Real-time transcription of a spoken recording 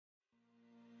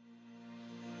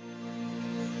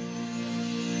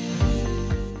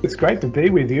It's great to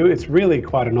be with you. It's really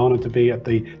quite an honour to be at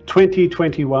the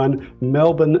 2021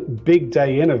 Melbourne Big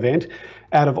Day In event.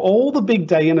 Out of all the Big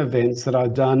Day In events that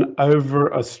I've done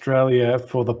over Australia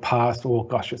for the past,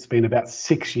 it's been about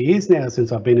 6 years now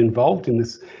since I've been involved in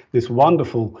this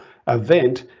wonderful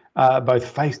event, both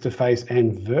face-to-face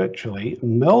and virtually.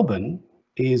 Melbourne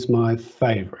is my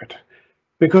favourite,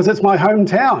 because it's my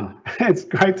hometown. It's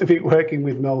great to be working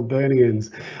with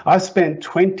Melburnians. I spent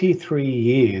 23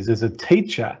 years as a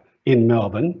teacher in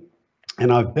Melbourne,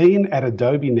 and I've been at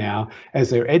Adobe now as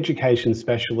their education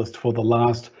specialist for the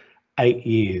last 8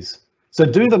 years. So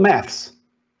do the maths.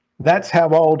 That's how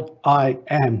old I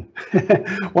am.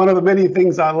 One of the many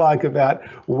things I like about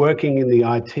working in the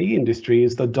IT industry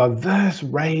is the diverse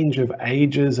range of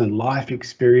ages and life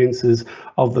experiences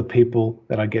of the people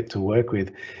that I get to work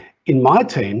with. In my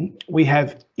team, we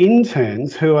have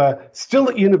interns who are still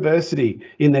at university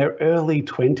in their early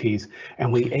 20s,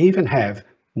 and we even have,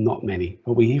 not many,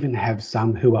 but we even have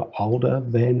some who are older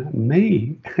than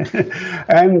me.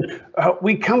 And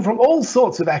we come from all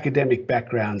sorts of academic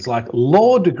backgrounds, like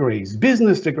law degrees,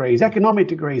 business degrees, economic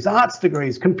degrees, arts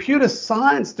degrees, computer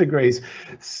science degrees,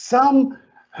 some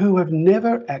who have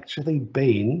never actually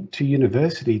been to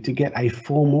university to get a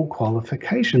formal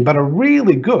qualification, but are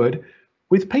really good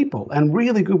with people and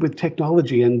really good with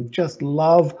technology and just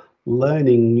love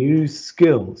learning new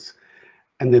skills.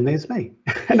 And then there's me.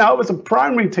 And I was a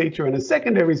primary teacher and a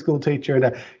secondary school teacher and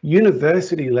a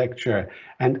university lecturer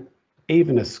and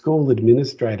even a school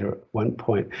administrator at one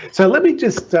point. So let me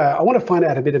just, I want to find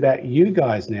out a bit about you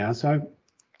guys now. So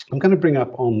I'm going to bring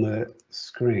up on the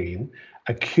screen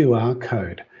a QR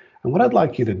code. And what I'd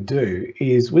like you to do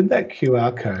is, with that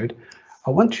QR code,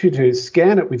 I want you to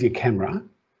scan it with your camera.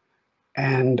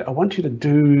 And I want you to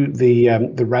do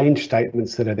the range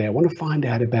statements that are there. I want to find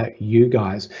out about you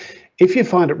guys. If you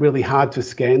find it really hard to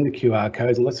scan the QR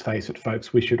codes, and let's face it,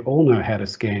 folks, we should all know how to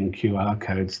scan QR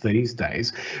codes these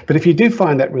days. But if you do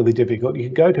find that really difficult, you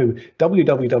can go to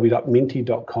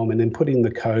www.minty.com and then put in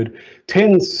the code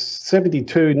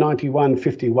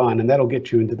 10729151, and that'll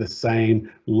get you into the same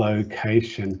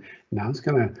location. Now I'm just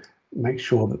going to make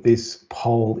sure that this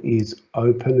poll is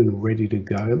open and ready to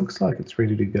go. It looks like it's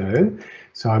ready to go.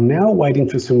 So I'm now waiting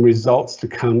for some results to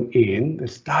come in. They're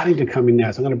starting to come in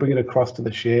now. So I'm going to bring it across to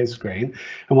the share screen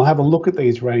and we'll have a look at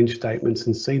these range statements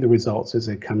and see the results as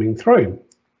they're coming through.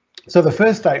 So the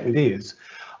first statement is,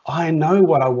 I know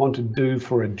what I want to do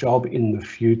for a job in the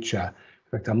future.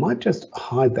 In fact, I might just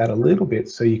hide that a little bit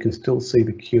so you can still see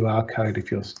the QR code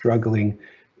if you're struggling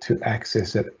to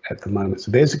access it at the moment. So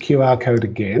there's a QR code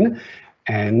again,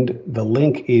 and the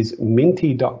link is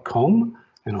minty.com,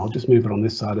 and I'll just move it on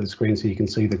this side of the screen so you can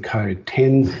see the code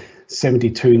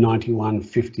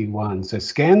 10729151. So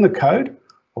scan the code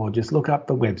or just look up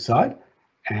the website,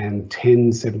 and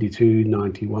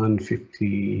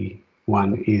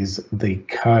 10729151 is the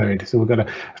code. So we've got a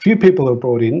few people who have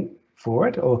brought in for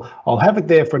it, or I'll have it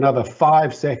there for another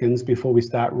 5 seconds before we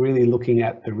start really looking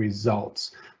at the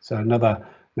results. So another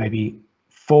maybe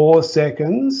 4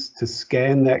 seconds to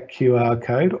scan that QR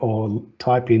code or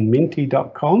type in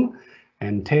minty.com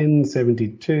and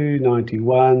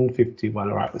 10729151.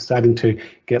 All right, we're starting to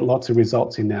get lots of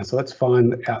results in now. So let's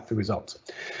find out the results.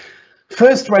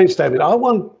 First range statement, I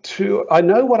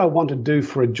know what I want to do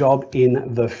for a job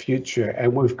in the future.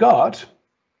 And we've got,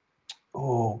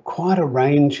 quite a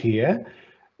range here.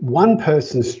 One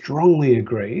person strongly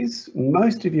agrees.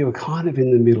 Most of you are kind of in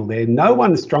the middle there. No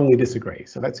one strongly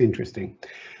disagrees, so that's interesting.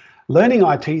 Learning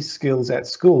IT skills at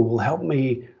school will help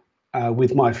me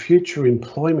with my future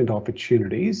employment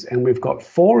opportunities, and we've got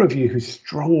 4 of you who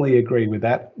strongly agree with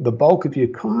that. The bulk of you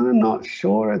kind of not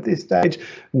sure at this stage.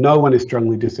 No one is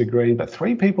strongly disagreeing, but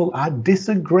 3 people are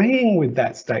disagreeing with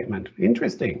that statement.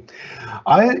 Interesting.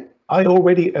 I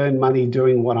already earn money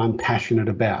doing what I'm passionate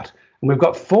about. And we've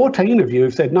got 14 of you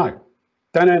who've said, no,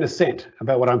 don't earn a cent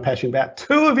about what I'm passionate about.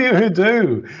 2 of you who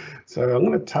do. So I'm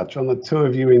going to touch on the 2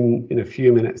 of you in a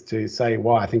few minutes to say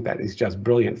why I think that is just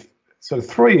brilliant. So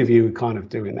 3 of you who kind of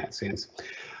do in that sense.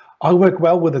 I work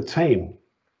well with a team.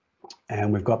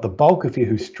 And we've got the bulk of you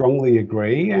who strongly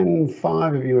agree, and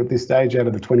 5 of you at this stage out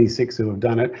of the 26 who have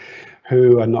done it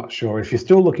who are not sure. If you're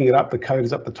still looking it up, the code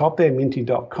is up the top there,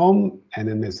 minty.com, and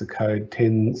then there's the code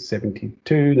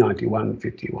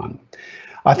 10729151.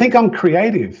 I think I'm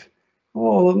creative.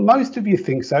 Well, most of you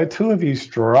think so. 2 of you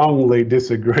strongly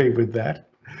disagree with that.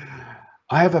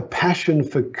 I have a passion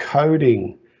for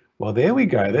coding. Well, there we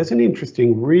go. There's an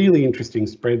interesting, really interesting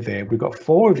spread there. We've got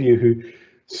 4 of you who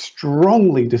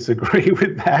strongly disagree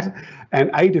with that,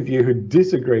 and 8 of you who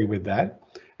disagree with that.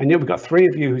 And yet we've got 3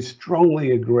 of you who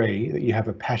strongly agree that you have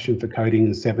a passion for coding,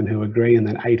 and 7 who agree, and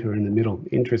then 8 who are in the middle.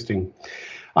 Interesting.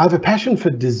 I have a passion for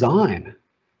design.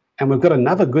 And we've got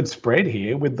another good spread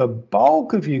here with the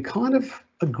bulk of you kind of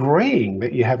agreeing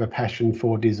that you have a passion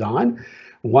for design.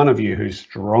 1 of you who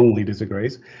strongly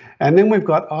disagrees. And then we've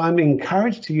got, I'm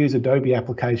encouraged to use Adobe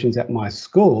applications at my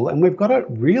school. And we've got a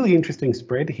really interesting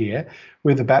spread here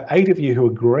with about 8 of you who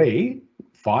agree,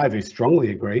 5 who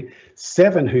strongly agree,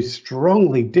 7 who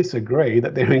strongly disagree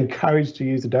that they're encouraged to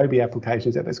use Adobe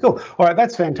applications at their school. All right,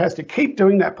 that's fantastic. Keep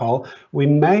doing that poll. We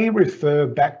may refer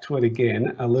back to it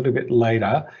again a little bit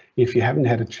later if you haven't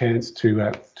had a chance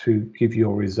to give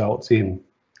your results in.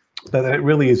 But it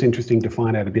really is interesting to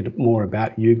find out a bit more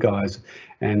about you guys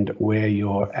and where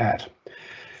you're at.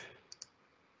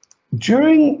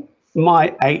 During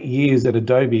my 8 years at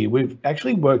Adobe, we've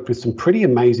actually worked with some pretty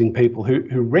amazing people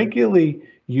who regularly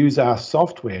use our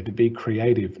software to be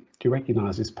creative. Do you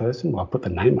recognize this person? Well, I put the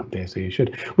name up there, so you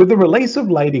should. With the release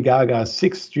of Lady Gaga's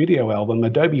 6th studio album,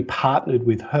 Adobe partnered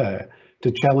with her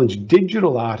to challenge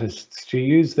digital artists to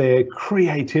use their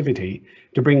creativity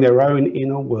to bring their own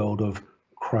inner world of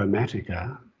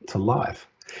chromatica to life.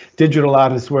 Digital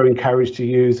artists were encouraged to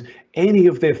use any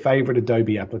of their favorite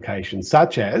Adobe applications,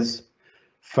 such as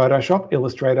Photoshop,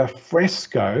 Illustrator,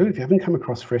 Fresco. If you haven't come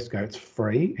across Fresco, it's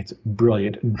free. It's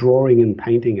brilliant. Drawing and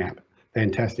painting app.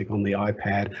 Fantastic on the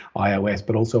iPad, iOS,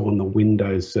 but also on the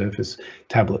Windows Surface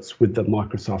tablets with the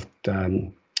Microsoft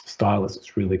stylus.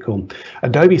 It's really cool.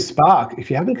 Adobe Spark.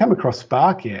 If you haven't come across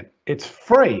Spark yet, it's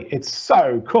free. It's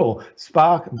so cool.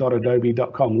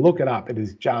 Spark.adobe.com. Look it up. It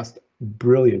is just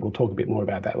brilliant. We'll talk a bit more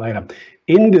about that later.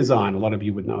 InDesign, a lot of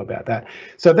you would know about that.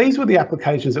 So these were the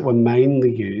applications that were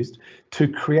mainly used to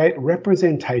create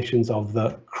representations of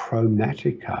the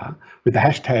chromatica with the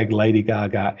hashtag Lady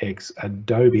Gaga X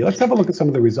Adobe. Let's have a look at some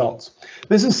of the results.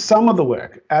 This is some of the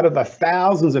work out of the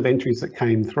thousands of entries that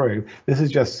came through. This is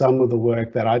just some of the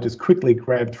work that I just quickly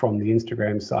grabbed from the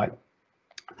Instagram site.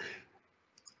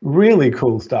 Really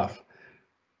cool stuff.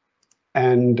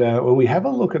 And when we have a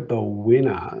look at the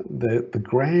winner, the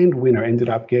grand winner ended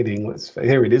up getting,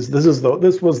 here it is. This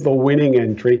was the winning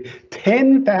entry,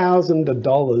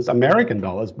 $10,000, American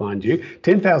dollars, mind you,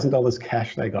 $10,000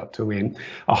 cash they got to win.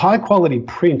 A high quality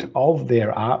print of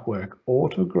their artwork,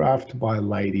 autographed by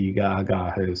Lady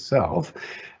Gaga herself,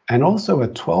 and also a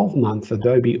 12-month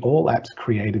Adobe All Apps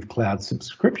Creative Cloud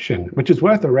subscription, which is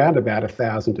worth around about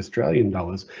 $1,000 Australian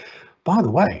dollars. By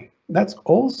the way, that's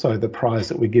also the prize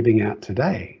that we're giving out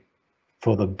today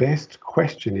for the best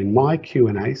question in my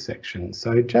Q&A section.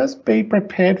 So just be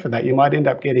prepared for that. You might end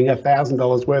up getting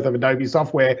 $1,000 worth of Adobe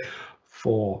software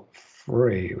for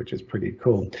free, which is pretty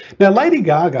cool. Now, Lady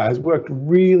Gaga has worked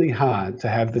really hard to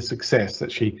have the success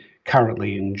that she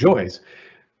currently enjoys.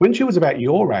 When she was about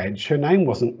your age, her name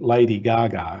wasn't Lady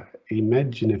Gaga.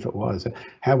 Imagine if it was.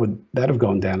 How would that have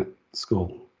gone down at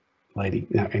school? Lady,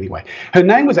 no, anyway, her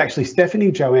name was actually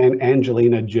Stephanie Joanne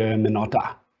Angelina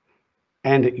Germanotta.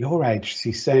 And at your age,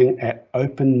 she sang at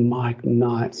open mic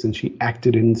nights and she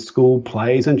acted in school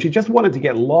plays, and she just wanted to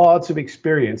get lots of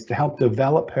experience to help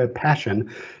develop her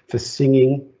passion for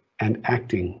singing and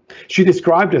acting. She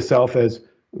described herself as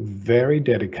very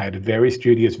dedicated, very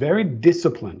studious, very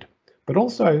disciplined, but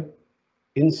also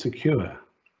insecure.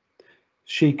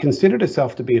 She considered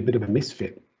herself to be a bit of a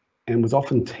misfit and was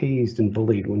often teased and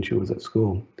bullied when she was at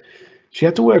school. She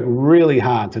had to work really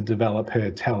hard to develop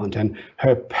her talent and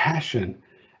her passion,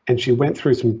 and she went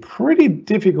through some pretty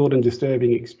difficult and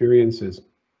disturbing experiences.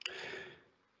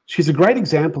 She's a great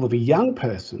example of a young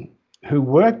person who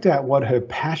worked out what her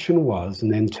passion was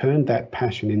and then turned that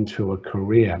passion into a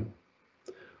career.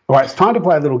 All right, it's time to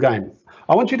play a little game.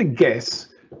 I want you to guess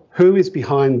who is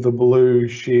behind the blue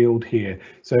shield here.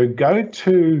 So go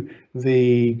to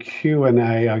the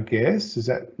Q&A, I guess. Is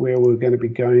that where we're going to be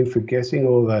going for guessing,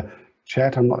 or the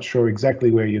chat? I'm not sure exactly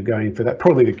where you're going for that.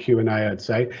 Probably the Q&A, I'd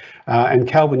say. And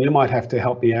Calvin, you might have to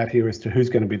help me out here as to who's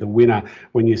going to be the winner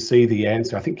when you see the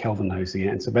answer. I think Calvin knows the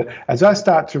answer. But as I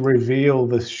start to reveal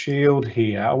the shield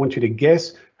here, I want you to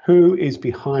guess who is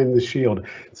behind the shield.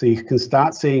 So you can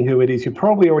start seeing who it is. You're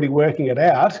probably already working it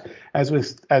out as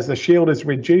the shield is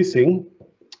reducing.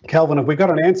 Calvin, have we got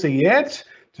an answer yet?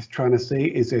 Just trying to see,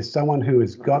 is there someone who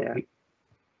has got... Yeah.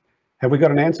 Have we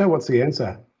got an answer? What's the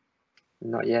answer?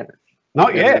 Not yet.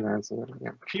 Not yet?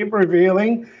 Yeah. Keep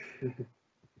revealing.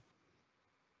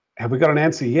 Have we got an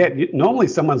answer yet? Normally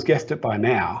someone's guessed it by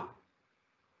now.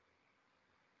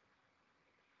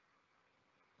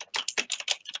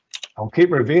 I'll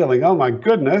keep revealing. Oh my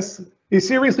goodness. Are you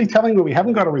seriously telling me we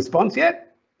haven't got a response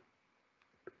yet?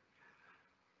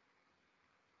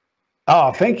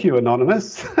 Oh, thank you,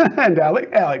 Anonymous. And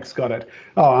Alex got it.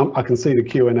 Oh, I can see the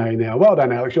Q&A now. Well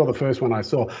done, Alex. You're the first one I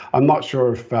saw. I'm not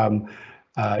sure if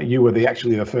you were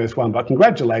actually the first one, but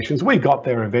congratulations. We got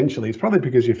there eventually. It's probably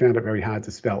because you found it very hard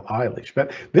to spell Eilish.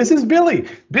 But this is Billie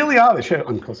Eilish.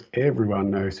 And of course,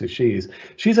 everyone knows who she is.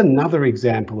 She's another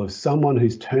example of someone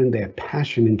who's turned their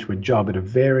passion into a job at a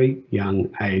very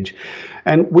young age.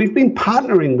 And we've been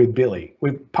partnering with Billie.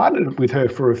 We've partnered with her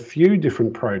for a few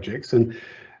different projects, and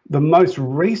the most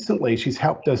recently, she's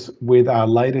helped us with our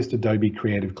latest Adobe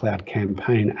Creative Cloud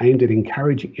campaign aimed at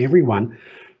encouraging everyone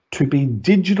to be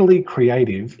digitally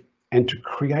creative and to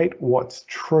create what's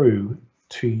true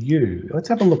to you. Let's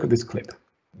have a look at this clip.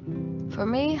 For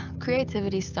me,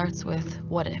 creativity starts with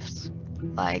what ifs.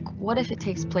 Like, what if it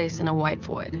takes place in a white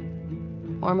void?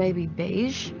 Or maybe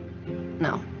beige?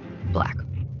 No, black.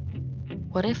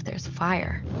 What if there's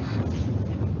fire?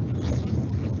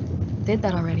 Did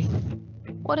that already.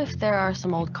 What if there are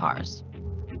some old cars?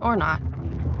 Or not?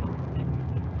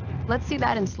 Let's see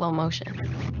that in slow motion.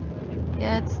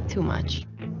 Yeah, it's too much.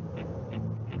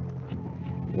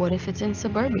 What if it's in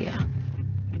suburbia?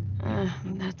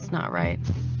 That's not right.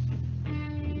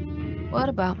 What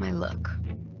about my look?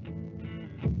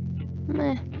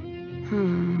 Meh.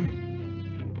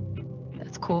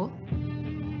 That's cool.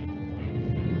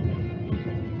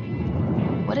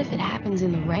 What if it happens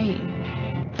in the rain?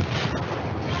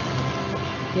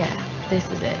 Yeah, this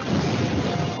is it.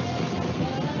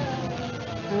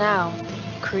 Now,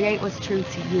 create what's true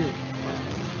to you.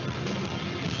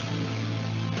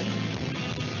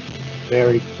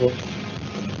 Very cool.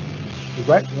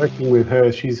 Great working with her.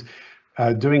 She's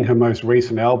doing her most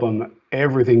recent album,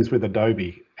 Everything's with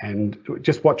Adobe. And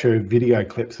just watch her video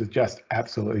clips, is just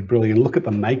absolutely brilliant. Look at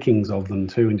the makings of them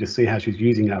too, and just see how she's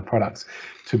using our products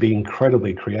to be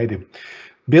incredibly creative.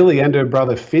 Billie and her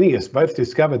brother Phineas both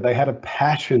discovered they had a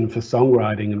passion for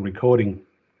songwriting and recording.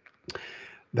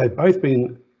 They've both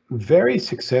been very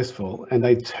successful, and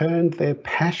they turned their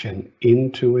passion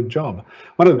into a job.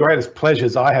 One of the greatest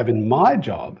pleasures I have in my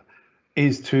job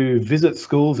is to visit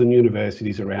schools and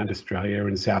universities around Australia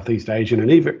and Southeast Asia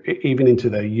and even into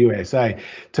the USA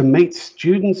to meet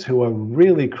students who are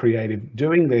really creative,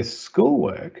 doing their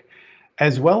schoolwork,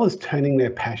 as well as turning their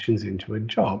passions into a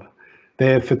job.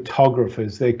 They're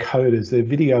photographers, they're coders, they're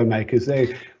video makers,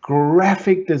 they're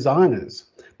graphic designers.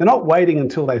 They're not waiting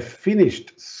until they've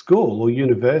finished school or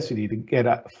university to get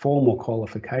a formal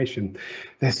qualification.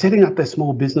 They're setting up their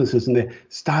small businesses and their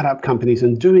startup companies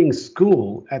and doing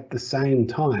school at the same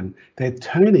time. They're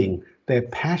turning their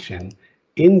passion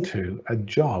into a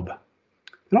job.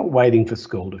 They're not waiting for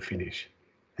school to finish.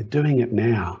 They're doing it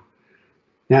now.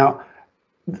 Now,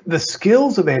 the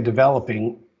skills that they're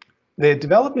developing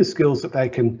skills that they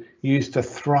can use to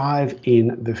thrive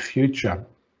in the future.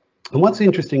 And what's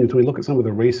interesting is we look at some of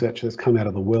the research that's come out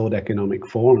of the World Economic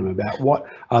Forum about what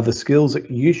are the skills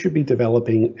that you should be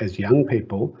developing as young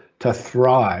people to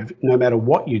thrive no matter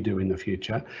what you do in the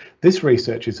future. This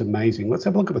research is amazing. Let's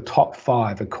have a look at the top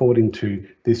 5 according to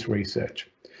this research.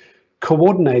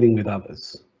 Coordinating with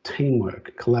others,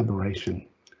 teamwork, collaboration,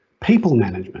 people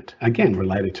management, again,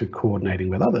 related to coordinating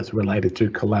with others, related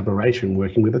to collaboration,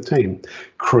 working with a team.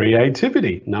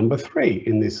 Creativity, number 3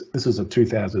 in this is a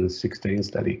 2016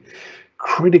 study.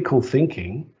 Critical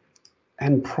thinking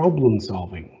and problem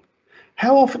solving.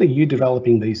 How often are you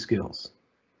developing these skills?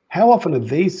 How often are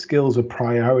these skills a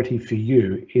priority for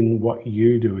you in what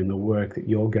you do, in the work that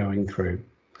you're going through?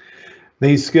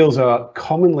 These skills are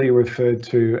commonly referred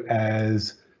to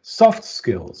as soft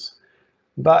skills,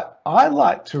 but I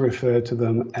like to refer to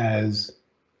them as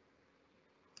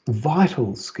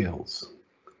vital skills,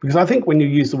 because I think when you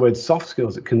use the word soft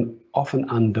skills, it can often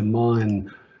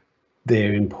undermine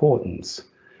their importance.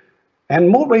 And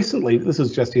more recently, this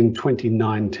is just in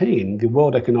 2019, the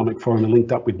World Economic Forum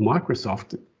linked up with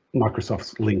Microsoft's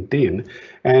LinkedIn,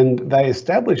 and they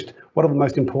established what are the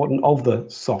most important of the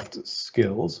soft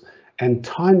skills. And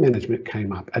time management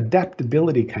came up,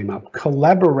 adaptability came up,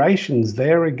 collaborations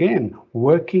there again,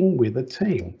 working with a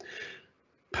team,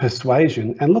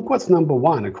 persuasion, and look what's number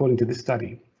 1 according to this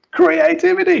study,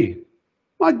 creativity.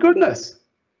 My goodness,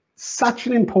 such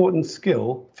an important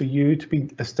skill for you to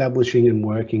be establishing and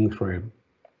working through.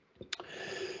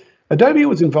 Adobe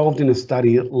was involved in a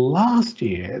study last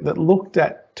year that looked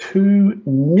at 2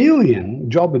 million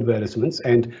job advertisements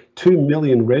and 2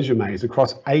 million resumes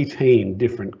across 18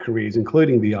 different careers,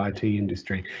 including the IT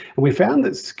industry. And we found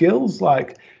that skills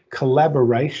like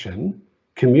collaboration,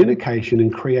 communication,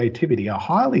 and creativity are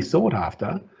highly sought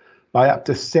after by up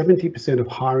to 70% of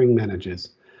hiring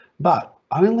managers, but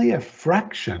only a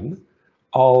fraction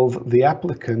of the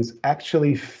applicants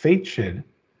actually featured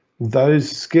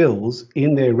those skills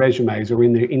in their resumes or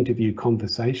in their interview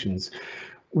conversations.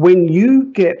 When you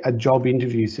get a job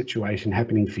interview situation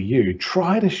happening for you,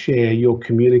 try to share your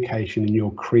communication and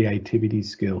your creativity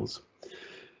skills.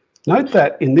 Note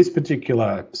that in this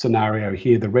particular scenario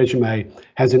here, the resume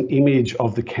has an image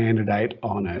of the candidate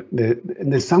on it.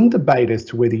 There's some debate as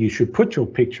to whether you should put your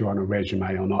picture on a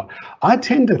resume or not. I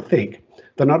tend to think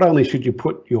that not only should you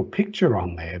put your picture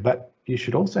on there, but you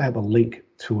should also have a link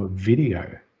to a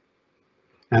video.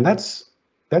 And that's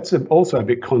also a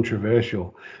bit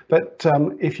controversial, but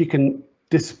if you can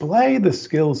display the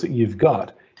skills that you've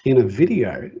got in a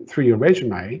video through your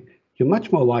resume, you're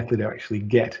much more likely to actually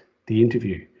get the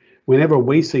interview. Whenever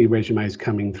we see resumes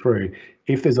coming through,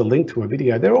 if there's a link to a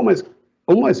video, they're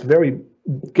almost very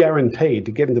guaranteed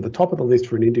to get into the top of the list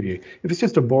for an interview. If it's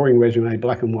just a boring resume,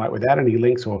 black and white, without any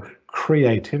links or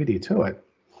creativity to it,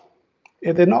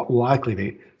 they're not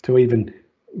likely to even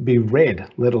be read,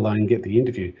 let alone get the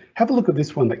interview. Have a look at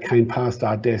this one that came past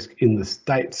our desk in the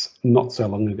States not so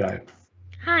long ago.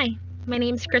 Hi, my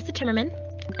name's Krista Timmerman,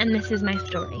 and this is my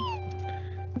story.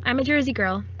 I'm a Jersey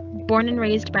girl, born and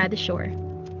raised by the shore.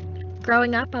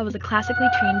 Growing up, I was a classically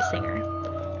trained singer.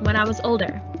 When I was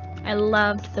older, I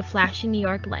loved the flashy New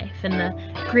York life and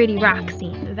the gritty rock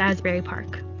scene of Asbury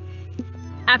Park.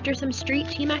 After some street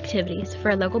team activities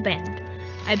for a local band,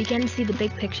 I began to see the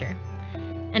big picture,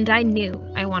 and I knew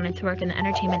I wanted to work in the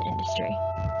entertainment industry.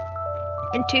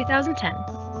 In 2010,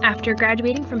 after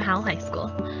graduating from Howell High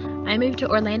School, I moved to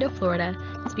Orlando, Florida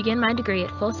to begin my degree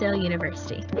at Full Sail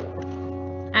University.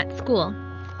 At school,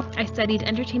 I studied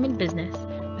entertainment business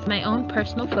with my own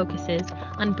personal focuses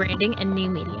on branding and new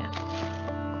media.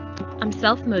 I'm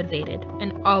self-motivated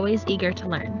and always eager to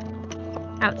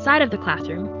learn. Outside of the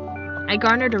classroom, I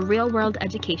garnered a real-world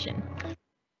education.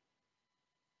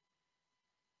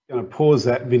 I'm going to pause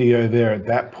that video there at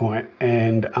that point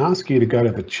and ask you to go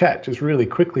to the chat just really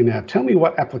quickly now. Tell me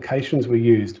what applications were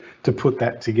used to put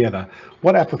that together.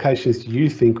 What applications do you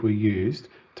think were used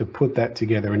to put that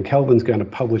together? And Kelvin's going to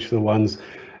publish the ones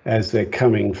as they're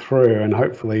coming through, and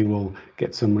hopefully we'll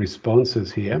get some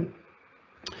responses here.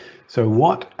 So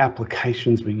what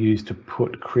applications were used to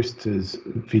put Krista's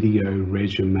video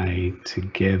resume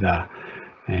together?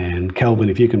 And Kelvin,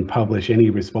 if you can publish any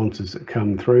responses that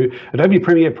come through. Adobe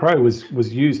Premiere Pro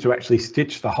was used to actually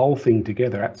stitch the whole thing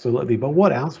together, absolutely. But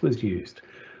what else was used?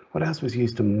 What else was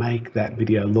used to make that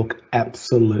video look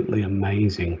absolutely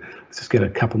amazing? Let's just get a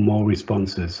couple more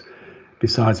responses.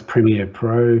 Besides Premiere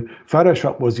Pro,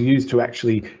 Photoshop was used to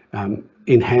actually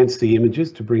enhance the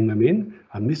images to bring them in.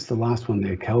 I missed the last one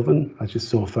there, Kelvin. I just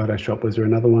saw Photoshop. Was there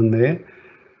another one there?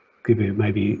 Give you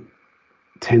maybe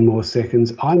 10 more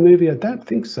seconds. iMovie, I don't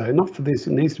think so. Not for this.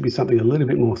 It needs to be something a little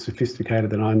bit more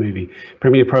sophisticated than iMovie.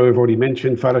 Premiere Pro we've already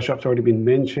mentioned. Photoshop's already been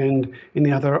mentioned.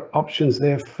 Any other options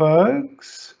there,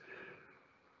 folks?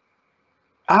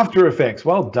 After Effects.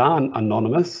 Well done,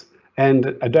 Anonymous.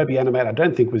 And Adobe Animate, I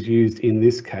don't think was used in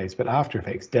this case, but After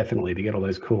Effects definitely to get all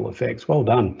those cool effects. Well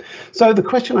done. So the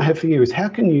question I have for you is, how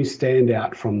can you stand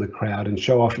out from the crowd and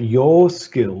show off your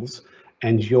skills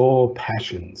and your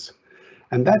passions?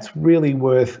 And that's really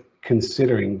worth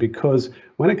considering, because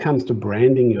when it comes to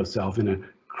branding yourself in a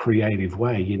creative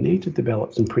way, you need to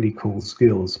develop some pretty cool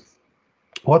skills.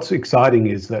 What's exciting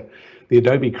is that the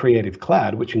Adobe Creative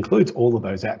Cloud, which includes all of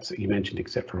those apps that you mentioned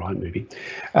except for iMovie,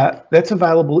 that's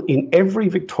available in every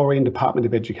Victorian Department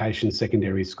of Education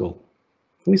secondary school.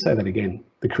 Let me say that again.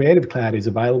 The Creative Cloud is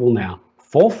available now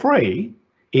for free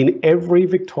in every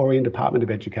Victorian Department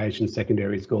of Education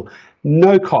secondary school.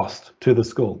 No cost to the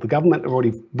school. The government have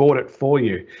already bought it for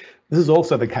you. This is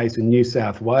also the case in New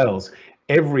South Wales.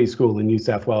 Every school in New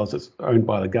South Wales that's owned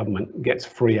by the government gets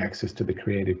free access to the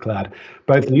Creative Cloud.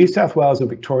 Both New South Wales and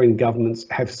Victorian governments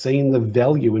have seen the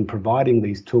value in providing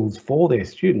these tools for their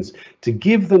students to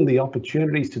give them the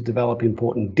opportunities to develop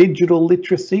important digital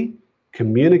literacy,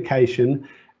 communication,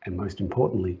 and most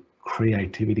importantly,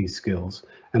 creativity skills,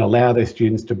 and allow their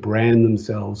students to brand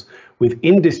themselves with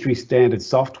industry standard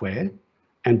software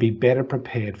and be better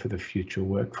prepared for the future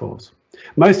workforce.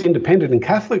 Most independent and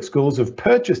Catholic schools have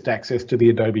purchased access to the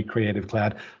Adobe Creative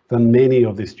Cloud for many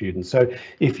of their students. So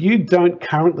if you don't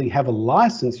currently have a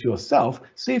license yourself,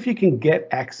 see if you can get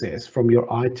access from your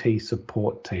IT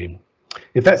support team.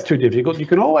 If that's too difficult, you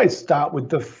can always start with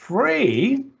the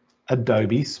free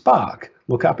Adobe Spark.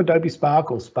 Look up Adobe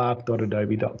Spark or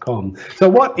spark.adobe.com. So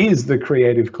what is the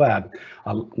Creative Cloud?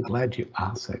 I'm glad you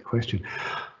asked that question.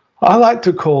 I like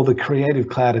to call the Creative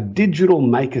Cloud a digital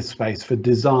makerspace for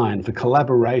design, for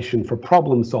collaboration, for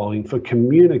problem solving, for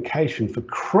communication, for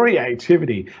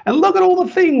creativity. And look at all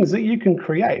the things that you can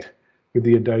create with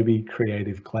the Adobe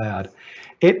Creative Cloud.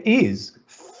 It is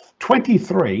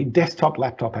 23 desktop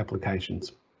laptop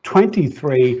applications,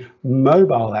 23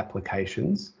 mobile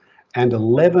applications, and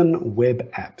 11 web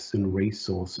apps and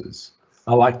resources.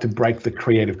 I like to break the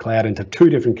Creative Cloud into two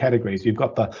different categories. You've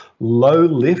got the low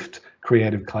lift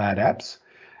Creative Cloud apps,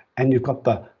 and you've got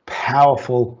the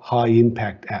powerful high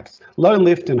impact apps. Low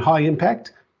lift and high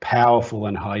impact, powerful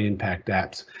and high impact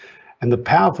apps. And the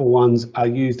powerful ones are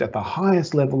used at the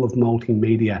highest level of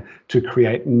multimedia to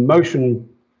create motion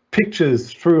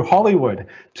pictures through Hollywood,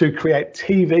 to create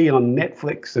TV on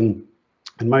Netflix, and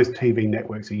most TV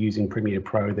networks are using Premiere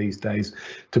Pro these days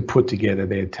to put together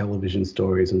their television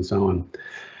stories and so on.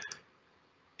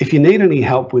 If you need any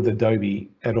help with Adobe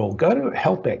at all, go to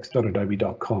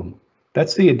helpx.adobe.com.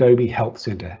 That's the Adobe Help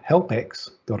Center,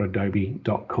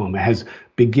 helpx.adobe.com. It has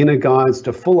beginner guides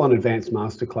to full-on advanced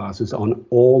masterclasses on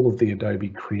all of the Adobe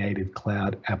Creative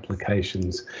Cloud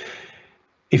applications.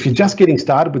 If you're just getting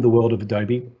started with the world of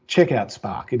Adobe, check out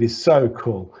Spark. It is so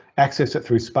cool. Access it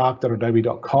through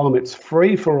spark.adobe.com. It's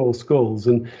free for all schools.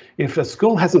 And if a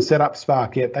school hasn't set up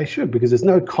Spark yet, they should, because there's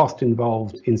no cost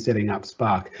involved in setting up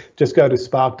Spark. Just go to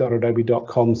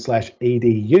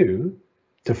spark.adobe.com/edu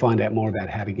to find out more about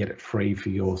how to get it free for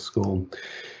your school.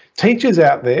 Teachers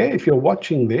out there, if you're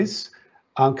watching this,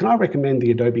 can I recommend the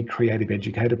Adobe Creative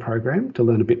Educator program to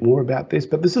learn a bit more about this?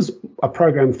 But this is a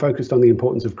program focused on the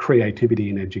importance of creativity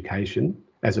in education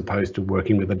as opposed to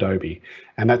working with Adobe.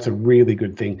 And that's a really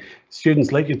good thing.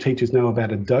 Students, let your teachers know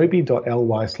about adobe.ly/ACE.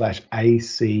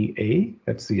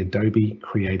 That's the Adobe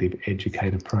Creative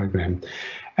Educator program.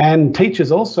 And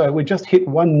teachers also, we just hit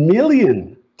 1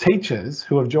 million teachers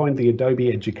who have joined the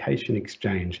Adobe Education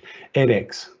Exchange,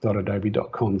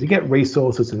 edx.adobe.com, to get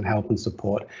resources and help and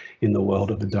support in the world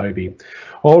of Adobe.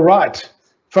 All right,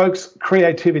 folks,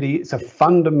 creativity is a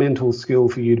fundamental skill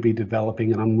for you to be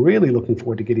developing, and I'm really looking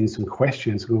forward to getting some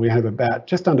questions. We have about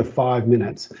just under 5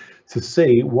 minutes to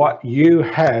see what you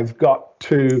have got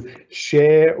to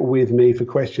share with me for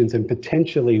questions and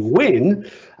potentially win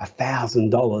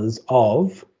 $1,000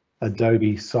 of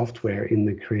Adobe software in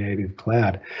the Creative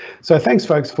Cloud. So thanks,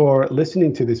 folks, for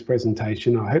listening to this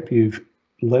presentation. I hope you've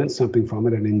learned something from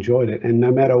it and enjoyed it. And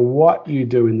no matter what you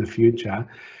do in the future,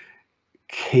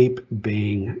 keep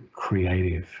being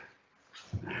creative.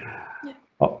 Yeah.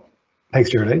 Oh, thanks,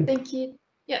 Geraldine. Thank you.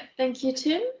 Yeah, thank you,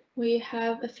 Tim. We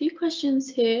have a few questions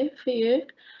here for you.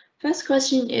 First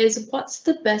question is, what's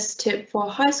the best tip for a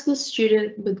high school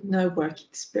student with no work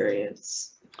experience?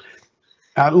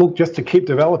 Look, just to keep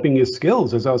developing your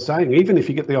skills, as I was saying, even if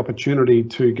you get the opportunity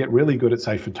to get really good at,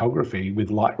 say, photography with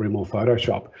Lightroom or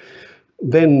Photoshop,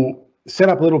 then set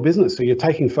up a little business. So you're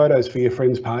taking photos for your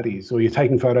friends' parties, or you're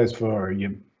taking photos for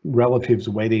your relatives'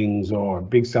 weddings or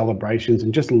big celebrations,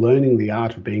 and just learning the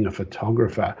art of being a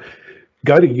photographer.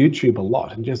 Go to YouTube a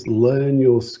lot and just learn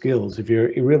your skills. If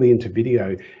you're really into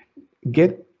video,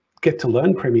 get to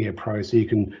learn Premiere Pro so you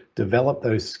can develop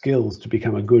those skills to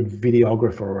become a good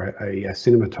videographer or a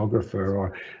cinematographer,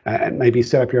 or maybe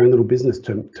set up your own little business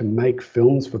to make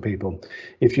films for people.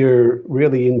 If you're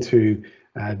really into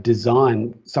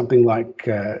design, something like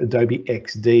Adobe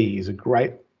XD is a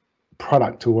great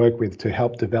product to work with to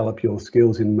help develop your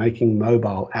skills in making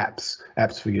mobile apps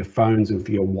for your phones and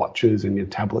for your watches and your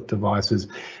tablet devices.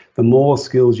 The more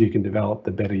skills you can develop, the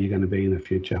better you're going to be in the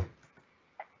future.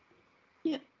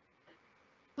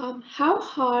 How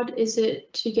hard is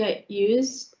it to get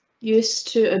used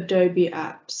to Adobe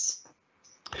apps?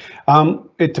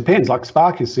 It depends. Like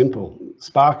Spark is simple.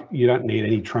 Spark, you don't need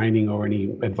any training or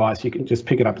any advice. You can just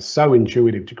pick it up. It's so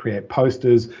intuitive to create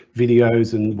posters,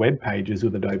 videos, and web pages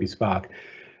with Adobe Spark.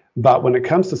 But when it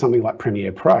comes to something like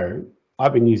Premiere Pro,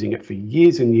 I've been using it for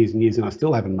years and years and years, and I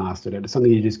still haven't mastered it. It's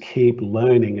something you just keep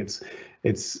learning.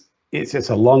 It's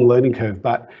a long learning curve,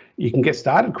 but you can get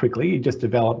started quickly. You just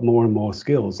develop more and more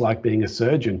skills, like being a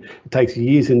surgeon. It takes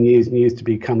years and years and years to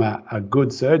become a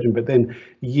good surgeon, but then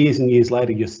years and years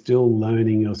later, you're still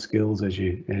learning your skills as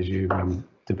you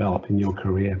develop in your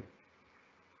career.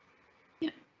 Yeah.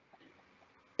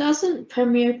 Doesn't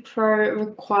Premiere Pro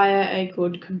require a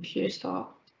good computer?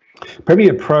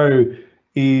 Premiere Pro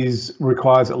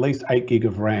requires at least 8 gig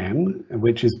of RAM,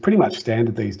 which is pretty much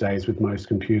standard these days with most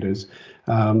computers.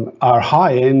 Our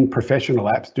high-end professional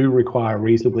apps do require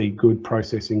reasonably good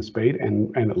processing speed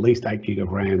and at least 8 gig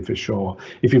of RAM for sure.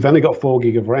 If you've only got 4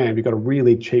 gig of RAM, you've got a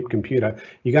really cheap computer,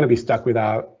 you're going to be stuck with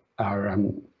our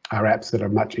apps that are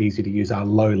much easier to use, our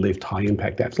low-lift,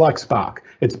 high-impact apps like Spark.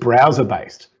 It's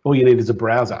browser-based. All you need is a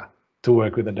browser to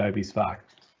work with Adobe Spark.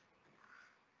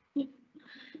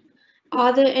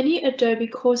 Are there any Adobe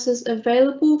courses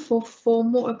available for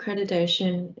formal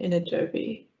accreditation in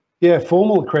Adobe? Yeah,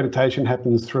 formal accreditation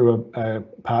happens through a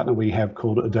partner we have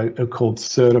called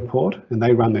Certiport, and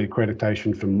they run the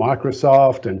accreditation for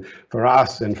Microsoft and for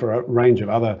us and for a range of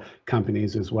other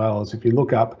companies as well. So if you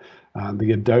look up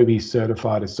the Adobe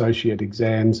Certified Associate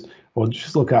exams, or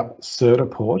just look up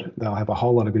Certiport, they'll have a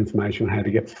whole lot of information on how to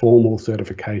get formal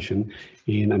certification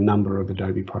in a number of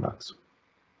Adobe products.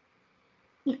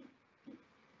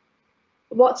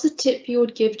 What's a tip you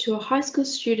would give to a high school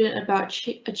student about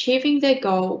achieving their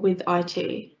goal with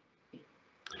IT?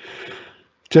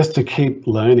 Just to keep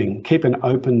learning, keep an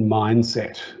open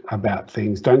mindset about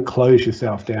things. Don't close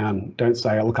yourself down. Don't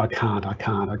say, oh, look, I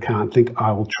can't. Think,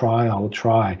 I will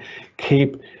try.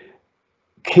 Keep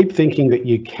thinking that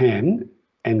you can,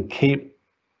 and keep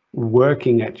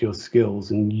working at your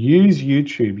skills, and use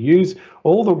YouTube, use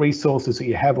all the resources that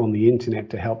you have on the internet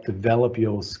to help develop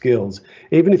your skills.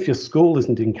 Even if your school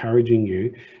isn't encouraging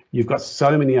you, you've got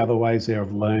so many other ways there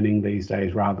of learning these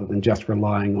days rather than just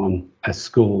relying on a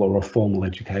school or a formal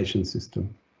education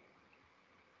system.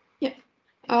 Yeah,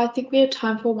 I think we have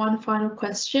time for one final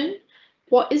question.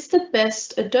 What is the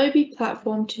best Adobe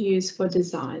platform to use for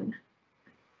design?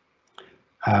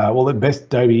 Well, the best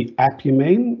Adobe app you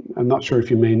mean? I'm not sure if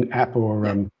you mean app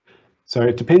or, so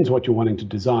it depends what you're wanting to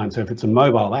design. So if it's a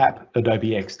mobile app,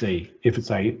 Adobe XD. If it's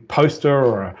a poster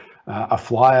or a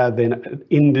flyer, then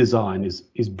InDesign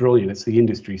is brilliant. It's the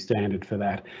industry standard for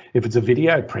that. If it's a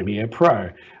video, Premiere Pro.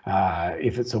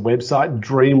 If it's a website,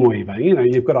 Dreamweaver. You know,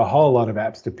 you've got a whole lot of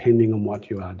apps depending on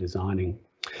what you are designing.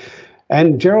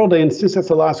 And Geraldine, since that's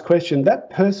the last question, that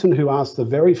person who asked the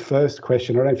very first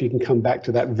question, I don't know if you can come back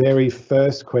to that very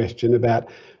first question about,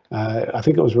 I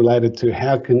think it was related to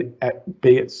how can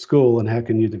be at school and how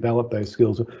can you develop those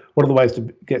skills? What are the ways to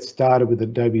get started with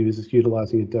Adobe Business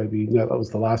utilizing Adobe? No, that was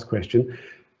the last question.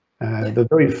 The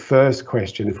very first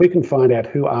question, if we can find out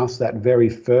who asked that very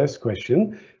first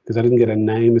question, because I didn't get a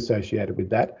name associated with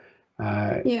that.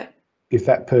 If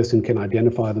that person can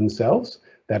identify themselves,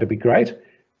 that'd be great.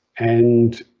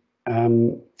 And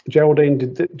Geraldine,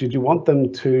 did you want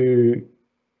them to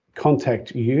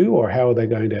contact you, or how are they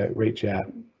going to reach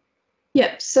out?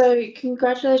 Yep, so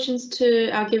congratulations to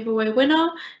our giveaway winner.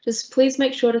 Just please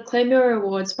make sure to claim your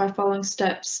rewards by following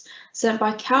steps sent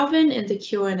by Calvin in the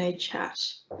Q&A chat.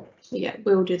 Yeah,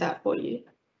 we'll do that for you.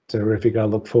 Terrific. I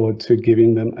look forward to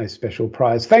giving them a special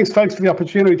prize. Thanks, folks, for the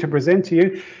opportunity to present to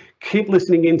you. Keep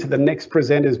listening in to the next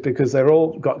presenters because they're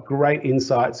all got great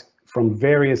insights from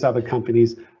various other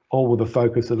companies, all with a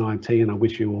focus on IT, and I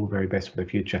wish you all the very best for the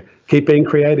future. Keep being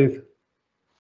creative.